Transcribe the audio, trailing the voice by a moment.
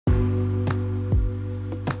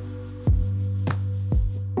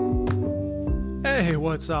Hey,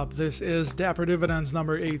 what's up? This is Dapper Dividends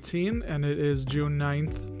number 18, and it is June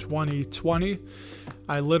 9th, 2020.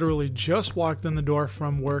 I literally just walked in the door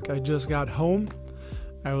from work. I just got home.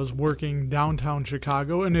 I was working downtown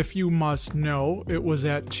Chicago, and if you must know, it was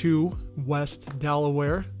at 2 West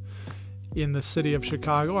Delaware in the city of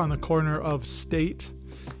Chicago on the corner of State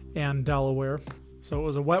and Delaware. So it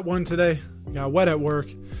was a wet one today. Got wet at work.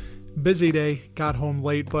 Busy day, got home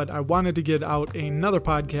late, but I wanted to get out another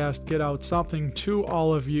podcast, get out something to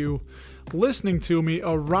all of you listening to me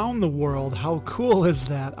around the world. How cool is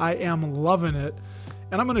that? I am loving it.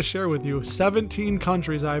 And I'm going to share with you 17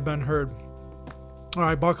 countries I've been heard. All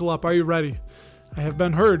right, buckle up. Are you ready? I have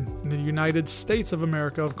been heard in the United States of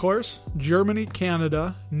America, of course, Germany,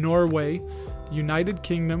 Canada, Norway, the United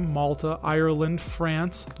Kingdom, Malta, Ireland,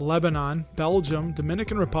 France, Lebanon, Belgium,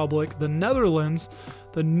 Dominican Republic, the Netherlands,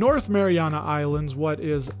 the North Mariana Islands, what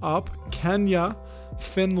is up, Kenya,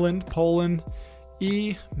 Finland, Poland,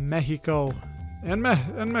 Mexico, and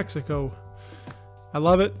Mexico. I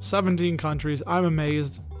love it. 17 countries. I'm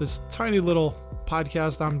amazed. This tiny little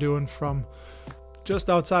podcast I'm doing from just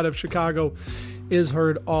outside of Chicago is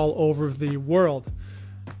heard all over the world.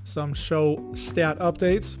 Some show stat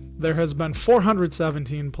updates. There has been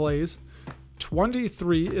 417 plays.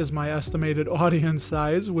 23 is my estimated audience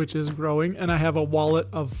size, which is growing, and I have a wallet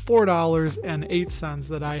of $4.08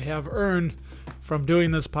 that I have earned from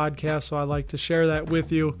doing this podcast, so I like to share that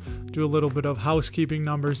with you, do a little bit of housekeeping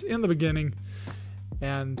numbers in the beginning,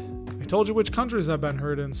 and I told you which countries I've been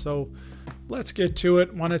heard in, so let's get to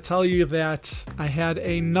it. I want to tell you that I had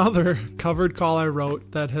another covered call I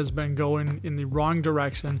wrote that has been going in the wrong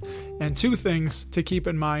direction, and two things to keep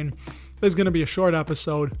in mind. There's going to be a short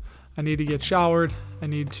episode. I need to get showered, I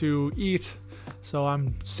need to eat, so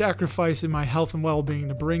I'm sacrificing my health and well-being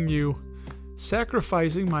to bring you,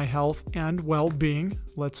 sacrificing my health and well-being,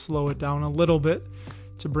 let's slow it down a little bit,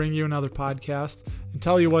 to bring you another podcast and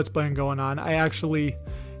tell you what's been going on. I actually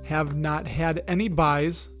have not had any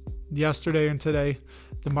buys yesterday and today.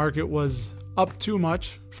 The market was up too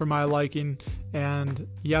much for my liking, and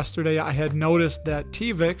yesterday I had noticed that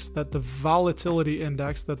TVIX, that the volatility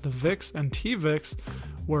index, that the VIX and TVIX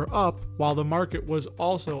were up while the market was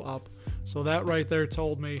also up. So that right there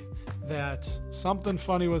told me that something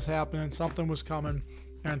funny was happening, something was coming,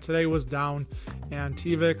 and today was down and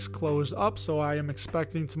TVIX closed up. So I am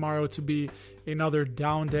expecting tomorrow to be another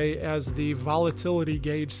down day as the volatility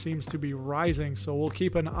gauge seems to be rising. So we'll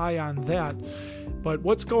keep an eye on that. But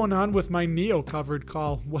what's going on with my NIO covered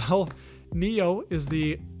call? Well, NIO is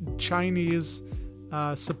the Chinese,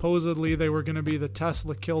 supposedly they were going to be the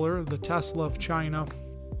Tesla killer, the Tesla of China.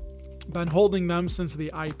 Been holding them since the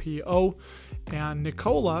IPO, and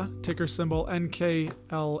Nikola, ticker symbol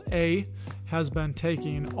NKLA, has been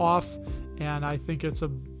taking off, and I think it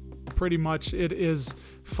is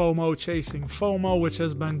FOMO chasing FOMO, which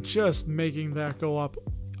has been just making that go up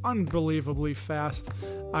unbelievably fast.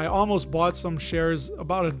 I almost bought some shares,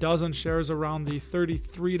 about a dozen shares around the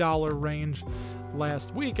 $33 range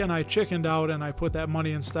last week, and I chickened out and I put that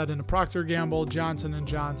money instead into Procter & Gamble, Johnson &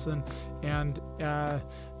 Johnson, and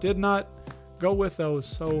did not go with those.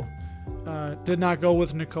 So did not go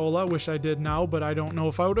with Nikola. Wish I did now, but I don't know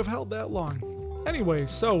if I would have held that long. Anyway,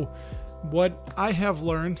 so what I have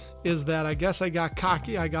learned is that I guess I got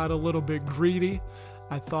cocky. I got a little bit greedy.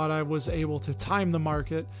 I thought I was able to time the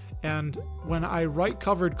market, and when I write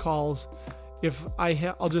covered calls, if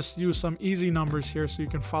I'll just use some easy numbers here so you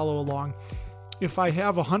can follow along. If I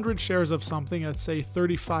have 100 shares of something at, say,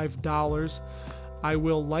 $35, I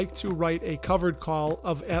will like to write a covered call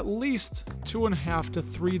of at least $2.50 to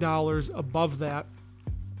 $3 above that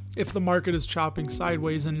if the market is chopping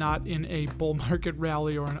sideways and not in a bull market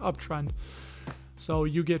rally or an uptrend. So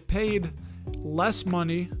you get paid less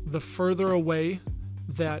money the further away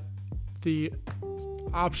that the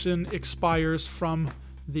option expires from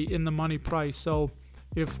the in the money price. So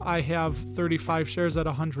if I have 35 shares at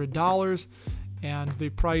 $100 and the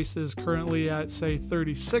price is currently at, say,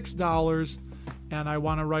 $36, and I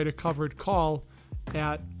want to write a covered call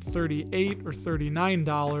at $38 or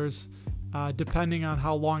 $39, depending on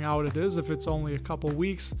how long out it is. If it's only a couple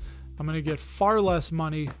weeks, I'm going to get far less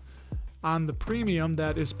money on the premium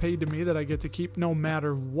that is paid to me that I get to keep no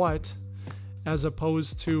matter what, as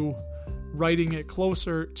opposed to writing it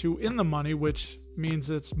closer to in the money, which means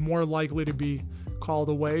it's more likely to be called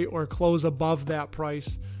away or close above that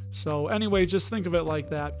price. So anyway, just think of it like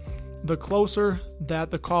that. The closer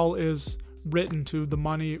that the call is written to the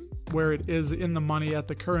money where it is in the money at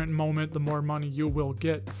the current moment, the more money you will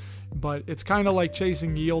get. But it's kind of like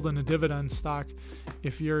chasing yield in a dividend stock.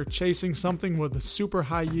 If you're chasing something with a super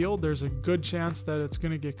high yield, there's a good chance that it's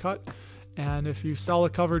going to get cut. And if you sell a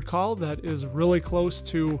covered call that is really close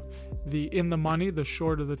to the in the money, the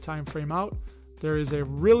shorter the time frame out, there is a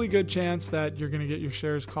really good chance that you're going to get your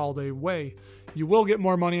shares called away. You will get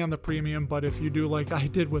more money on the premium, but if you do like I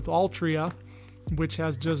did with Altria, which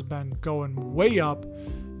has just been going way up,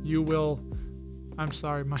 you will... I'm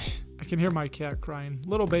sorry, I can hear my cat crying.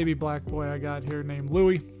 Little baby black boy I got here named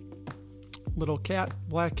Louie. Little cat,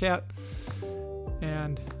 black cat.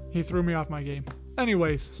 And he threw me off my game.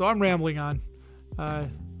 Anyways, so I'm rambling on. I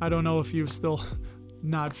don't know if you've still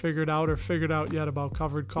not figured out yet about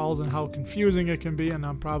covered calls and how confusing it can be, and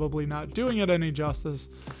I'm probably not doing it any justice.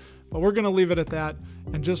 But we're going to leave it at that.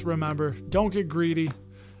 And just remember, don't get greedy.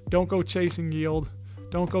 Don't go chasing yield.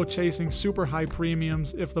 Don't go chasing super high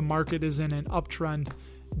premiums if the market is in an uptrend.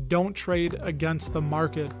 Don't trade against the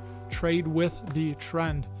market. Trade with the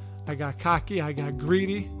trend. I got cocky, I got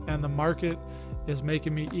greedy, and the market is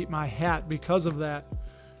making me eat my hat because of that.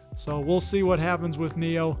 So we'll see what happens with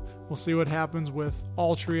NEO. We'll see what happens with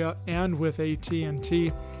Altria and with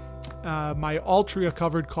AT&T. My Altria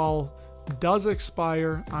covered call does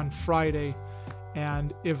expire on Friday.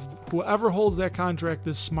 And if whoever holds that contract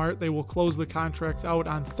is smart, they will close the contract out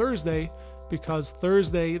on Thursday, because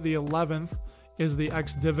Thursday, the 11th, is the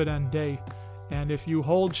ex-dividend day. And if you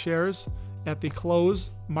hold shares at the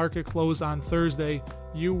market close on Thursday,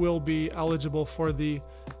 you will be eligible for the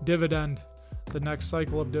dividend, the next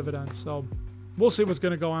cycle of dividends. So we'll see what's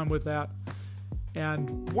going to go on with that.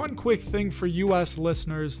 And one quick thing for U.S.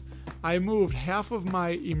 listeners, I moved half of my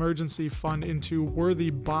emergency fund into Worthy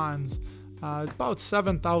Bonds. About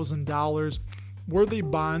 $7,000. Worthy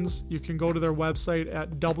Bonds, you can go to their website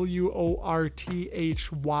at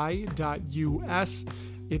worthy.us.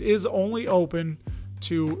 It is only open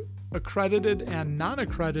to accredited and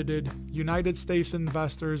non-accredited United States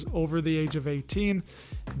investors over the age of 18.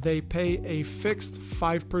 They pay a fixed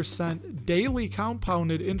 5% daily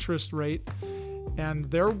compounded interest rate, and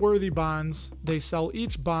their Worthy Bonds, they sell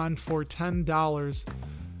each bond for $10.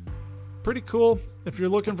 Pretty cool if you're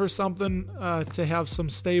looking for something to have some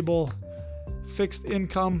stable fixed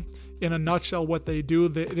income. In a nutshell, what they do,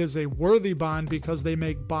 it is a Worthy Bond because they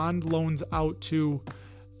make bond loans out to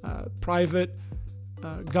private,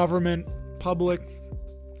 government, public.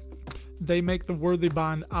 They make the Worthy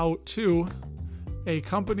Bond out to a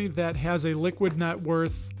company that has a liquid net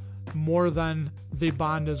worth more than the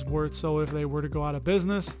bond is worth. So if they were to go out of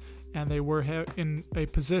business and they were in a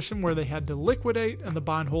position where they had to liquidate and the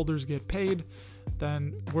bondholders get paid,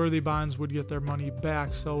 then Worthy Bonds would get their money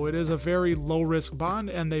back. So it is a very low-risk bond,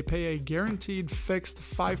 and they pay a guaranteed fixed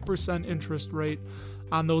 5% interest rate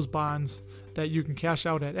on those bonds that you can cash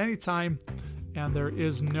out at any time, and there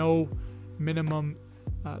is no minimum,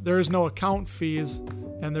 there is no account fees,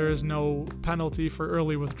 and there is no penalty for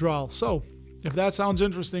early withdrawal. So if that sounds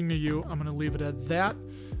interesting to you, I'm going to leave it at that.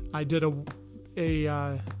 I did a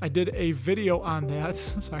video on that.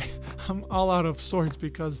 Sorry, I'm all out of sorts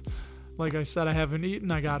because, like I said, I haven't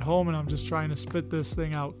eaten. I got home and I'm just trying to spit this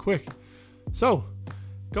thing out quick. So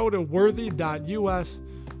go to worthy.us,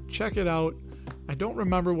 check it out. I don't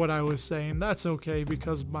remember what I was saying. That's okay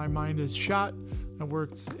because my mind is shot. I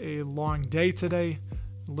worked a long day today,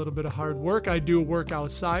 a little bit of hard work. I do work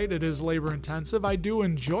outside. It is labor intensive. I do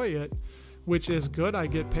enjoy it, which is good. I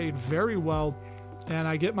get paid very well. And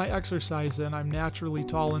I get my exercise in. I'm naturally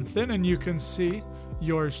tall and thin, and you can see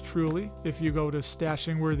yours truly if you go to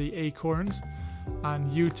Stashing Worthy Acorns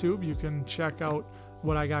on YouTube. You can check out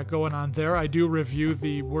what I got going on there. I do review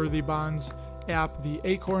the Worthy Bonds app, the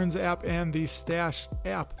Acorns app, and the Stash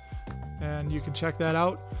app. And you can check that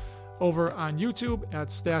out over on YouTube at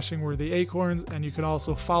Stashing Worthy Acorns. And you can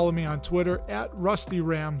also follow me on Twitter at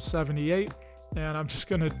RustyRam78. And I'm just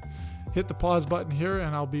going to hit the pause button here,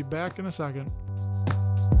 and I'll be back in a second.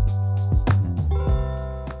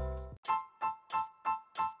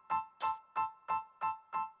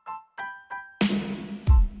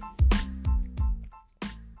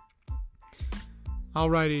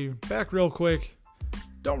 Alrighty, back real quick.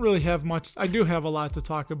 Don't really have much. I do have a lot to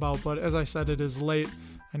talk about, but as I said, it is late.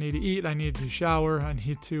 I need to eat. I need to shower. I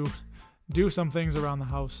need to do some things around the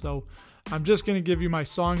house. So I'm just going to give you my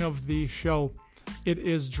song of the show. It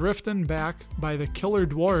is Driftin' Back by the Killer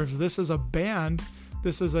Dwarfs. This is a band.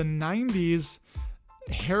 This is a 90s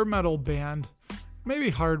hair metal band. Maybe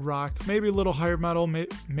hard rock. Maybe a little hard metal.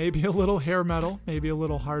 Maybe a little hair metal. Maybe a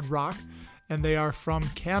little hard rock. And they are from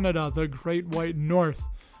Canada, the Great White North.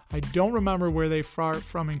 I don't remember where they are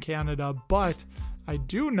from in Canada, but I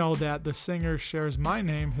do know that the singer shares my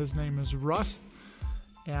name. His name is Russ.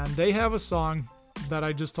 And they have a song that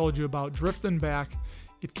I just told you about, Driftin' Back.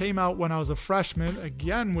 It came out when I was a freshman,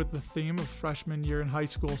 again with the theme of freshman year in high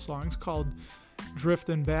school songs, called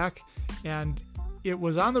Drifting Back. And it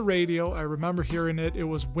was on the radio. I remember hearing it. It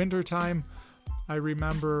was wintertime. I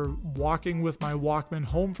remember walking with my Walkman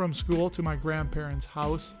home from school to my grandparents'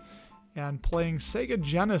 house and playing Sega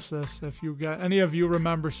Genesis. If you got any of you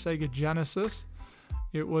remember Sega Genesis,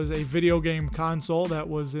 it was a video game console that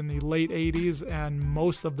was in the late 80s and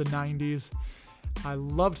most of the 90s. I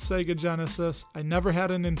loved Sega Genesis. I never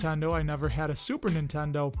had a Nintendo. I never had a Super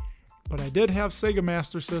Nintendo, but I did have Sega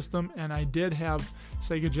Master System and I did have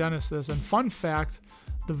Sega Genesis. And fun fact,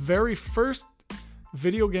 the very first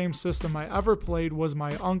video game system I ever played was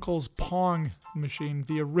my uncle's Pong machine,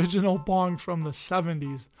 the original Pong from the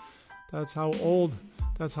 70s. That's how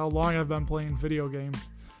long I've been playing video games.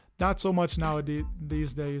 Not so much nowadays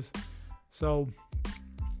these days. So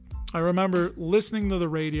I remember listening to the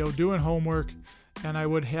radio, doing homework, and I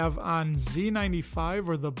would have on Z95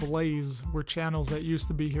 or The Blaze, were channels that used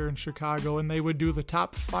to be here in Chicago, and they would do the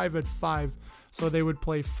top 5 at 5. So they would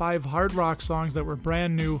play 5 hard rock songs that were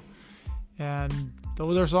brand new, and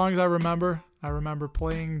those are songs I remember. I remember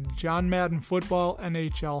playing John Madden football,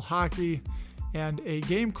 NHL hockey, and a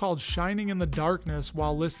game called Shining in the Darkness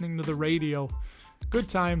while listening to the radio. Good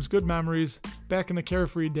times, good memories, back in the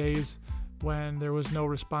carefree days when there was no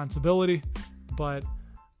responsibility, but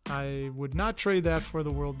I would not trade that for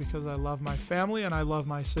the world because I love my family and I love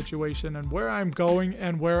my situation and where I'm going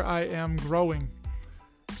and where I am growing.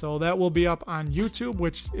 So that will be up on YouTube,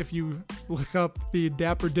 which if you look up the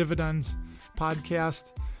Dapper Dividends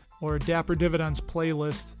podcast or Dapper Dividends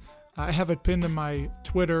playlist, I have it pinned to my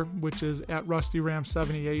Twitter, which is at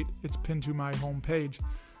RustyRam78. It's pinned to my homepage.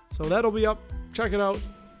 So that'll be up. Check it out.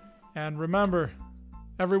 And remember,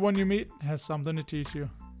 everyone you meet has something to teach you.